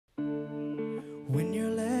When your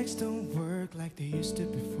legs don't work like they used to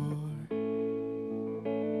before,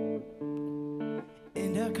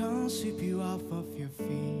 and I can't sweep you off of your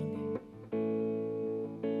feet,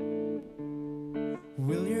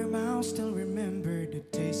 will your mouth still remember the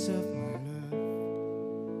taste of my love?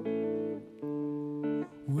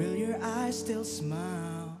 Will your eyes still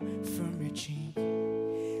smile from your cheek?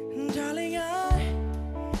 Darling, I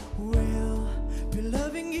will be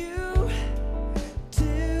loving you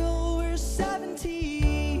till we're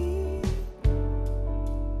 70.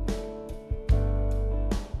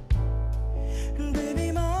 And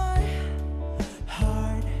baby, my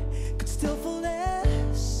heart could still fall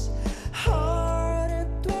less hard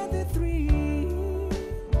at 23.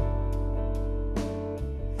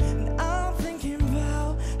 And I'm thinking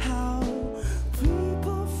about how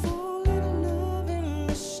people fall in love in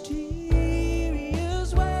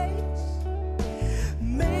mysterious ways.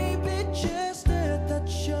 Maybe just a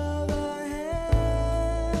touch of a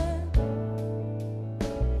hand.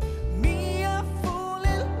 Me, I fall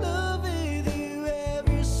in love with you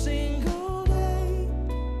every single day.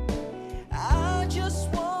 I just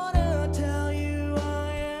wanna tell you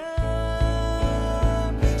I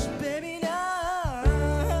am. So baby,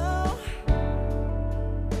 now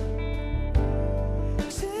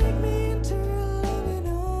take me into your loving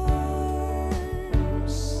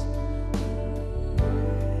arms.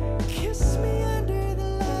 Kiss me under the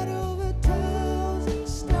light of 1,000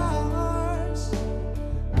 stars.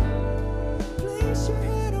 Place your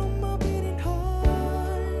head on my beating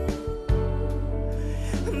heart.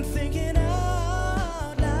 I'm thinking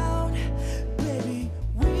out loud, baby,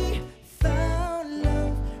 we found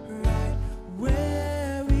love right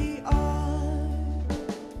where we are.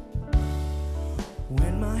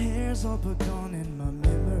 When my hair's all but gone and my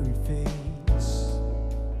memory fades,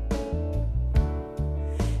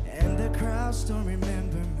 and the crowds don't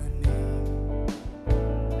remember my name,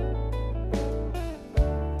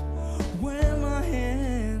 when my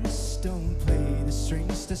hands don't play the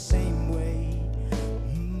strings the same way,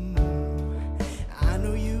 I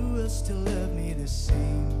know you will still love me the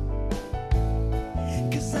same.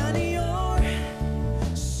 'Cause I need